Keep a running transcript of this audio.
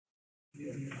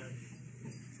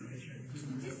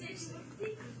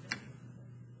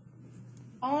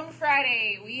On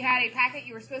Friday, we had a packet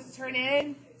you were supposed to turn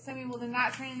in. Some people did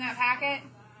not turn in that packet.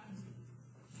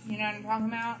 You know what I'm talking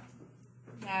about?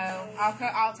 No.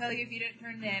 I'll tell you if you didn't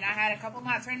turn it in. I had a couple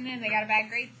not turning in. They got a bad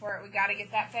grade for it. We got to get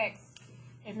that fixed.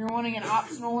 If you're wanting an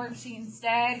optional worksheet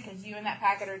instead, because you and that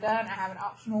packet are done, I have an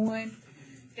optional one.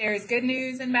 There's good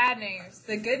news and bad news.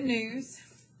 The good news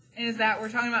is that we're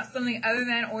talking about something other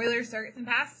than Euler circuits and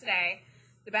paths today.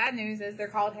 The bad news is they're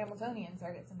called Hamiltonian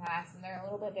circuits and paths, and they're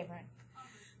a little bit different.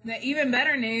 The even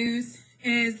better news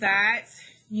is that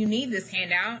you need this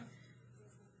handout.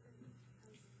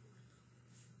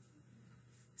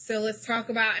 So let's talk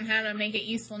about and how to make it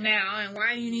useful now. And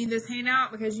why do you need this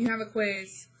handout? Because you have a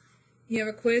quiz. You have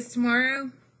a quiz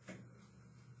tomorrow.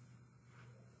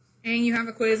 And you have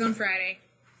a quiz on Friday.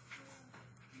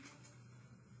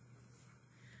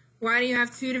 Why do you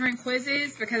have two different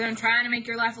quizzes? Because I'm trying to make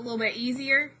your life a little bit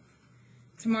easier.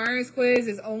 Tomorrow's quiz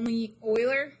is only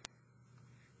Euler.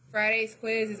 Friday's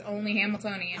quiz is only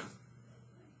Hamiltonian.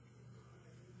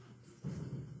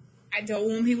 I don't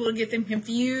want people to get them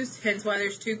confused, hence why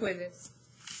there's two quizzes.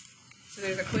 So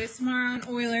there's a quiz tomorrow on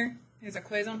Euler, there's a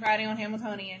quiz on Friday on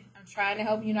Hamiltonian. I'm trying to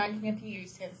help you not get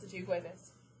confused, hence the two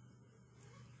quizzes.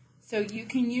 So you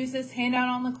can use this handout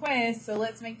on the quiz, so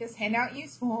let's make this handout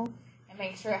useful and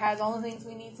make sure it has all the things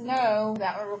we need to know.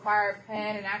 That would require a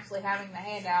pen and actually having the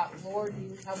handout. Lord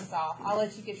Jesus, help us all. I'll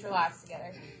let you get your lives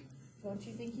together. Don't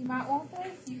you think you might want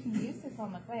this? You can use this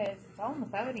on the quiz. It's on the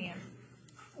podium.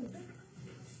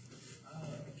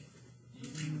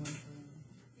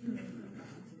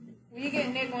 Will you get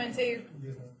Nick one too?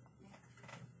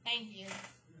 Thank you.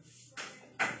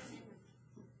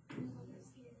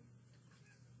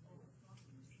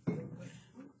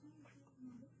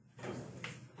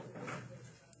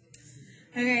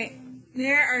 Okay,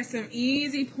 there are some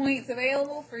easy points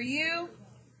available for you.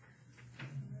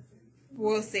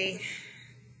 We'll see.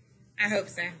 I hope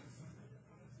so.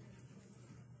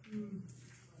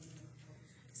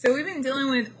 So we've been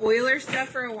dealing with Euler stuff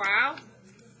for a while.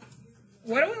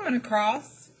 What do we want to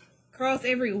cross? Cross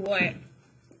every what?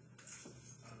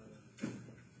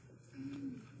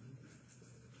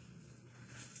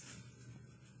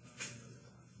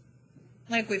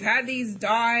 Like we've had these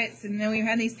dots, and then we've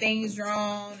had these things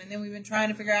drawn, and then we've been trying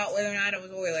to figure out whether or not it was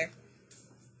Euler.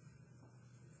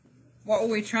 What were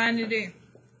we trying to do?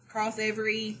 Cross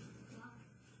every...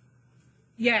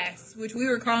 Yes, which we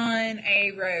were calling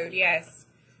a road, yes.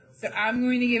 So I'm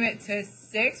going to give it to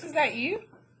 6. Was that you?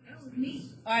 That was me.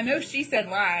 Well, I know she said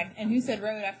line. And who said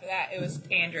road after that? It was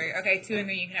Andrew. Okay, 2 and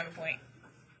 3, you can have a point.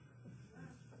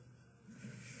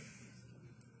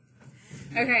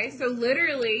 Okay, so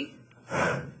literally,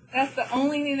 that's the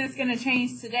only thing that's going to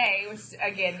change today, which,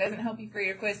 again, doesn't help you for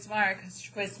your quiz tomorrow, because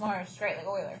your quiz tomorrow is straight like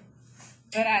Euler.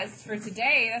 But as for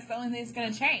today, that's the only thing that's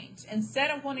going to change.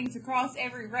 Instead of wanting to cross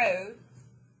every road,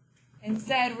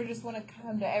 instead we're just going to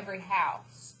come to every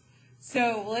house.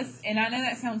 So let's, and I know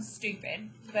that sounds stupid,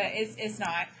 but it's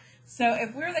not. So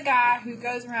if we're the guy who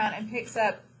goes around and picks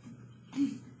up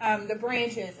the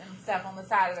branches and stuff on the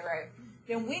side of the road,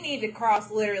 then we need to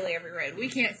cross literally every road. We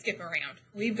can't skip around.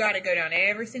 We've got to go down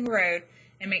every single road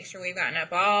and make sure we've gotten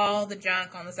up all the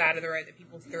junk on the side of the road that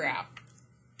people threw out.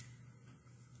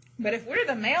 But if we're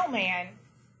the mailman,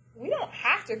 we don't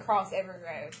have to cross every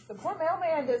road. The poor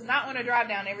mailman does not want to drive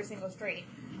down every single street.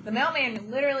 The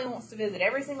mailman literally wants to visit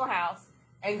every single house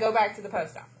and go back to the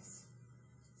post office.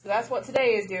 So that's what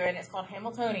today is doing. It's called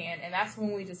Hamiltonian, and that's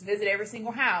when we just visit every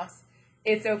single house.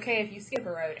 It's okay if you skip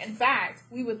a road. In fact,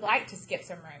 we would like to skip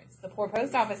some roads. The poor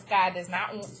post office guy does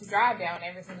not want to drive down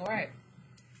every single road.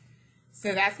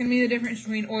 So that's going to be the difference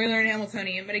between Euler and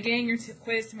Hamiltonian. But again, your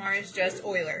quiz tomorrow is just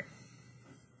Euler.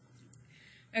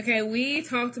 Okay, we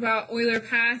talked about Euler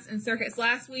paths and circuits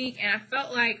last week, and I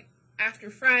felt like after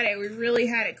Friday we really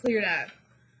had it cleared up.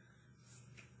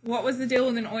 What was the deal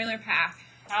with an Euler path?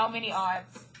 How many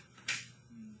odds?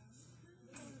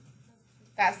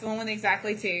 That's the one with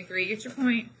exactly 2. 3 gets your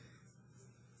point.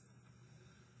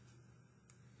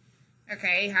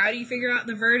 Okay, how do you figure out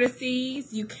the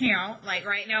vertices? You count. Like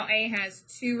right now, A has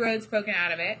 2 roads poking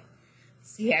out of it.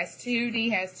 C has 2, D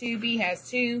has 2, B has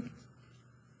 2.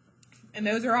 And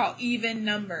those are all even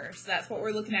numbers. That's what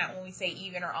we're looking at when we say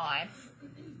even or odd.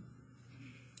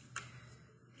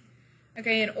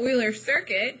 Okay, an Euler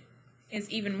circuit is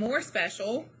even more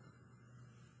special.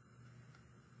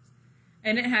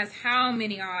 And it has how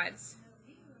many odds?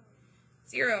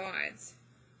 0 odds.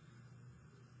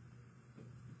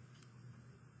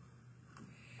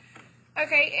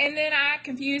 Okay, and then I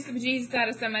confused the bejesus out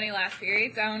of somebody last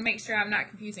period, so I want to make sure I'm not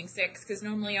confusing 6, because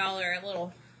normally y'all are a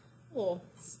little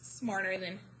smarter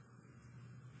than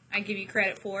I give you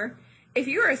credit for. If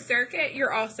you're a circuit,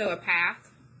 you're also a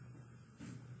path.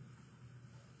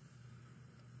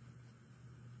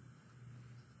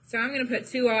 So I'm going to put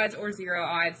 2 odds or 0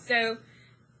 odds. So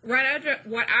right after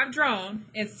what I've drawn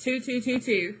is 2, 2, 2,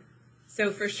 2.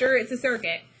 So for sure it's a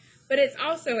circuit, but it's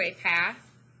also a path.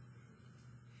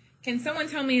 Can someone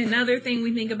tell me another thing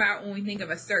we think about when we think of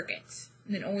a circuit,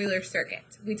 an Euler circuit?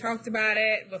 We talked about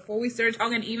it before we started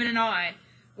talking even and odd.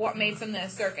 What made something a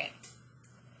circuit?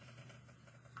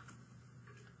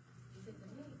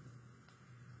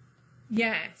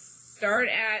 Yes, start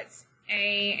at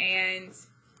A and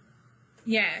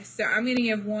yes, so I'm going to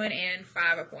give 1 and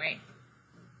 5 a point.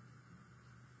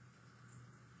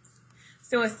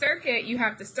 So a circuit, you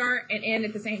have to start and end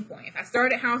at the same point. If I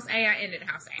start at house A, I end at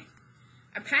house A.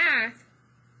 A path,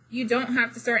 you don't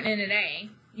have to start and end at A.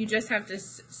 You just have to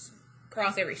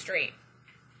cross every street.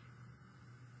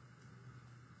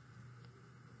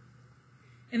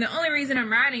 And the only reason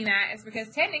I'm writing that is because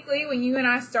technically when you and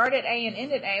I started A and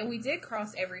ended A, we did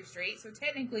cross every street. So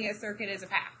technically a circuit is a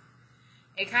path.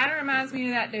 It kind of reminds me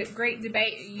of that great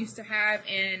debate you used to have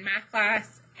in math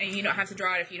class, and you don't have to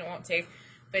draw it if you don't want to,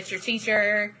 but your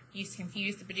teacher used to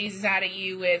confuse the bejesus out of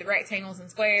you with rectangles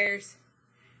and squares.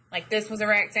 Like this was a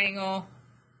rectangle,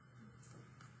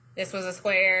 this was a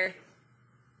square,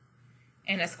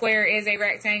 and a square is a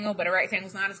rectangle, but a rectangle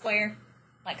is not a square.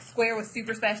 Like square was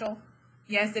super special.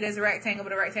 Yes, it is a rectangle,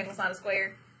 but a rectangle is not a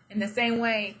square. In the same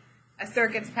way, a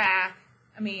circuit's path,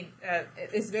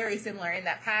 it's very similar in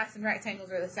that paths and rectangles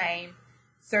are the same.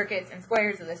 Circuits and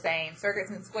squares are the same.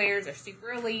 Circuits and squares are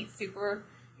super elite, super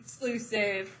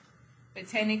exclusive, but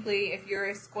technically if you're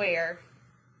a square,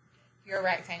 you're a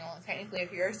rectangle, and technically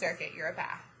if you're a circuit, you're a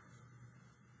path.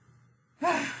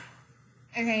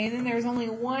 Okay, and then there's only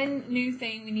one new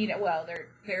thing we need. Well,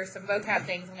 there's some vocab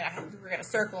things we're gonna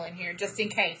circle in here just in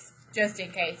case, because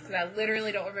I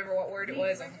literally don't remember what word it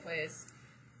was on the quiz.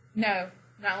 No,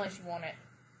 not unless you want it.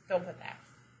 Don't put that.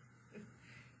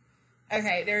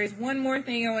 Okay, there is one more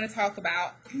thing I want to talk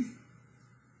about,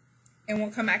 and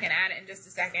we'll come back and add it in just a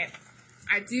second.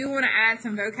 I do want to add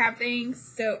some vocab things.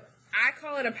 So I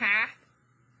call it a path,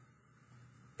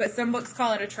 but some books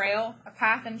call it a trail. A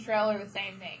path and trail are the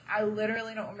same thing. I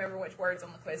literally don't remember which word's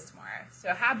on the quiz tomorrow, so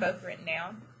I have both written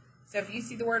down. So if you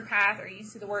see the word path or you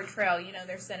see the word trail, you know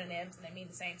they're synonyms and they mean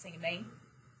the same thing to me.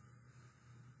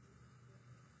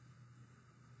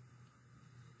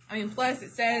 Plus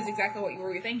it says exactly what you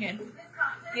were thinking.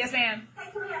 Yes, ma'am.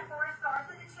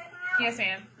 Yes,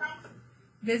 ma'am.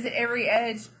 Visit every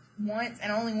edge once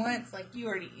and only once. Like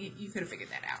you could have figured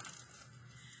that out.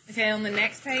 Okay, on the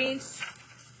next page,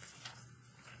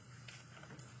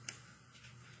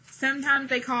 sometimes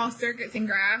they call circuits and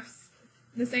graphs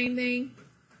the same thing.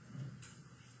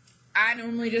 I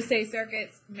normally just say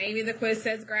circuits. Maybe the quiz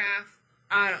says graph.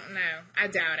 I don't know. I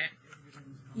doubt it.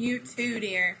 You too,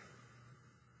 dear.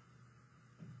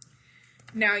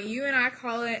 Now, you and I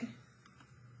call it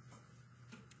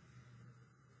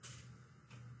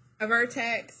a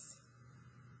vertex,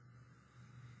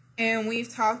 and we've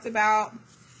talked about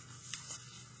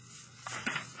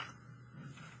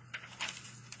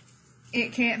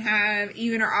it can't have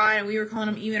even or odd, and we were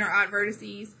calling them even or odd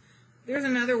vertices. There's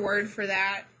another word for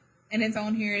that, and it's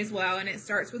on here as well, and it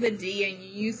starts with a D, and you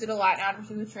used it a lot in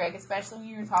algebra with trig, especially when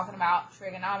you were talking about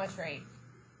trigonometry.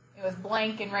 It was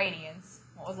blank and radians.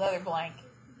 What was the other blank?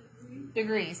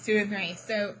 Degrees, 2 and 3.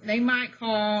 So they might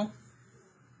call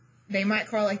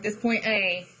like this point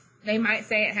A, they might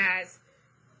say it has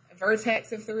a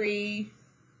vertex of 3.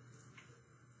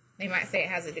 They might say it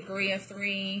has a degree of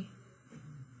 3.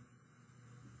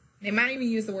 They might even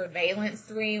use the word valence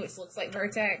 3, which looks like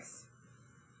vertex.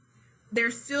 They're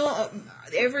still,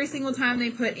 every single time they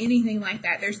put anything like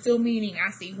that, they're still meaning I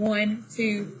see 1,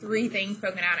 2, 3 things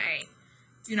poking out of A.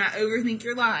 Do not overthink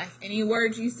your life. Any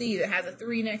word you see that has a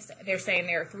 3 next to it, they're saying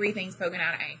there are 3 things poking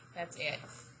out of A. That's it.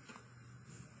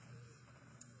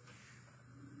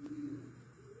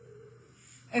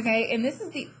 Okay, and this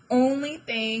is the only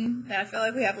thing that I feel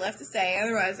like we have left to say.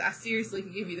 Otherwise, I seriously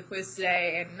could give you the quiz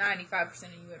today, and 95%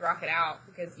 of you would rock it out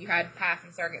because you had path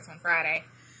and circuits on Friday.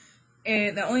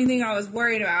 And the only thing I was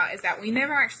worried about is that we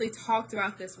never actually talked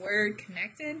about this word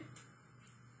connected.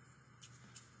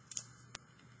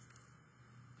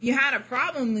 You had a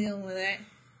problem dealing with it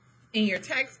in your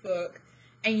textbook,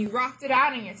 and you rocked it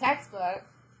out in your textbook,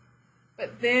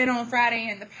 but then on Friday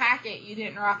in the packet, you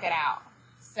didn't rock it out.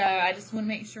 So I just want to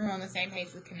make sure we're on the same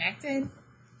page with connected.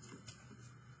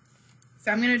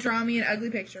 So I'm going to draw me an ugly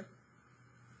picture.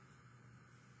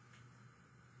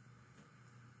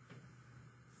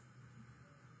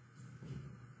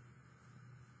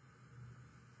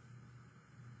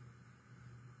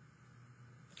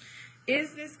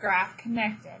 Is this graph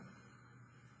connected?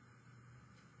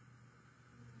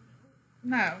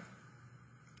 No.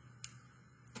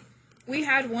 We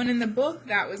had one in the book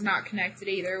that was not connected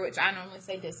either, which I normally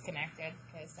say disconnected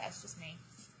because that's just me.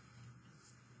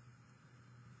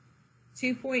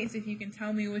 2 points if you can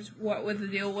tell me what the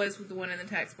deal was with the one in the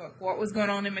textbook. What was going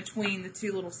on in between the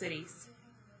two little cities?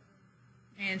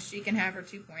 And she can have her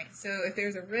 2 points. So if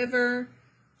there's a river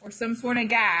or some sort of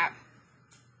gap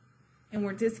and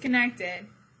we're disconnected,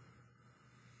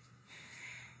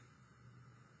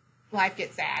 life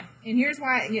gets sad. And here's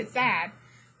why it gets sad.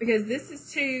 Because this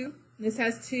is 2, this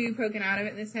has 2 poking out of it,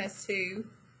 and this has 2.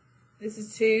 This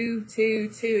is 2, 2,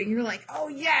 2. And you're like, oh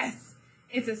yes,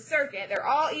 it's a circuit. They're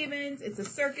all evens. It's a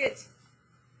circuit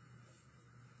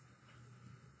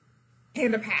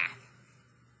and a path.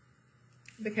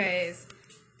 Because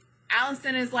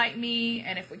Allison is like me,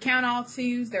 and if we count all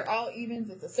 2s, they're all evens.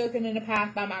 It's a circuit and a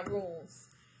path by my rules.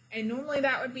 And normally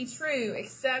that would be true,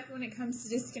 except when it comes to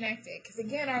disconnected. Because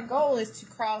again, our goal is to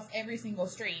cross every single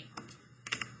street.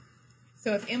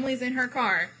 So if Emily's in her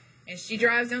car, and she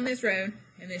drives down this road,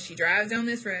 and then she drives down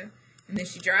this road, and then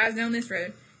she drives down this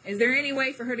road, is there any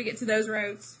way for her to get to those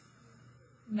roads?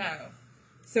 No.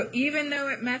 So even though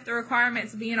it met the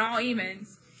requirements of being all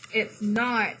evens, it's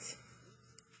not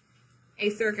a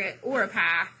circuit or a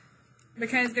path,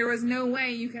 because there was no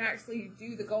way you could actually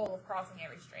do the goal of crossing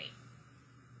every street.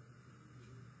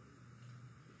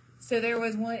 So there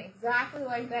was one exactly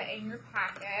like that in your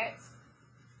packet.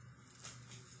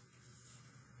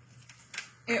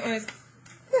 It was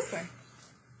this one.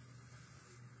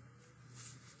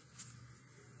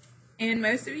 And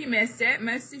most of you missed it.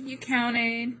 Most of you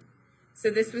counted. So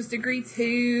this was degree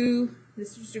 2.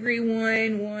 This was degree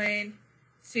 1, 1,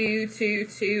 2, 2,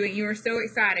 2. And you were so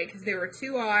excited because there were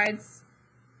 2 odds.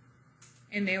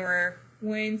 And there were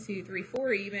 1, 2, 3,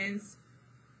 4 evens.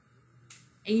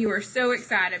 And you were so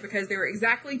excited because there were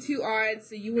exactly 2 odds.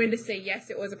 So you went to say,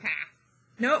 yes, it was a path.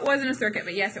 No, it wasn't a circuit,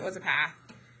 but yes, it was a path.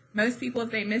 Most people,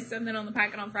 if they missed something on the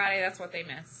packet on Friday, that's what they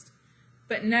missed.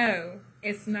 But no,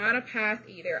 it's not a path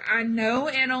either. I know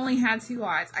it only had 2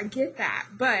 odds. I get that.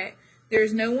 But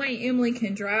there's no way Emily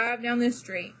can drive down this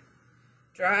street,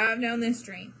 drive down this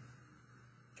street,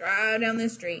 drive down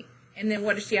this street. And then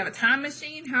what, does she have a time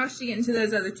machine? How is she getting to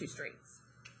those other 2 streets?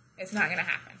 It's not going to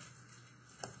happen.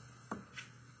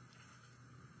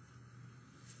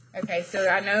 Okay, so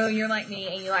I know you're like me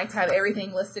and you like to have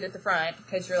everything listed at the front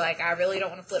because you're like, I really don't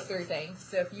want to flip through things.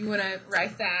 So if you want to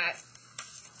write that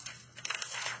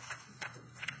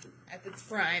at the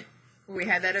front where we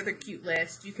had that other cute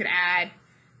list, you could add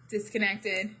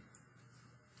disconnected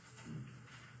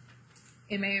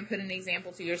and maybe put an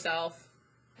example to yourself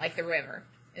like the river.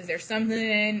 Is there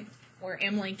something where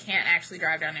Emily can't actually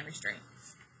drive down every street?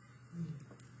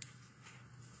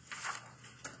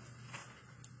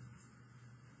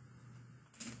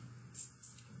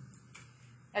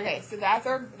 Okay, so that's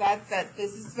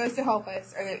this is supposed to help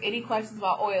us. Are there any questions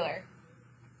about Euler?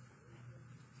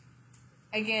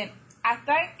 Again, I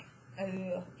think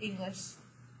English.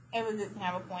 Ever didn't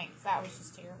have a point. That was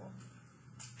just terrible.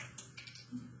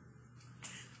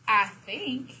 I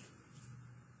think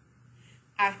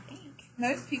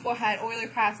most people had Euler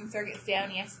paths and circuits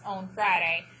down on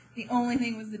Friday. The only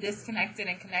thing was the disconnected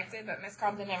and connected, but Miss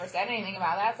Compton never said anything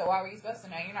about that, so why were you supposed to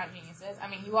know? You're not geniuses. I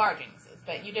mean, you are geniuses,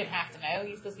 but you didn't have to know.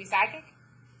 You're supposed to be psychic.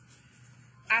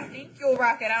 I think you'll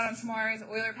rock it out on tomorrow's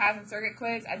Euler path and circuit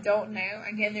quiz. I don't know.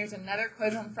 Again, there's another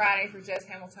quiz on Friday for just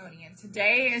Hamiltonian.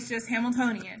 Today is just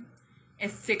Hamiltonian.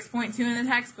 It's 6.2 in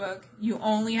the textbook. You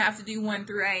only have to do 1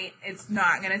 through 8. It's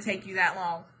not going to take you that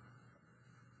long.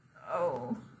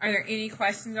 Oh. Are there any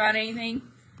questions about anything?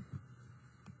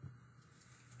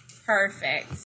 Perfect.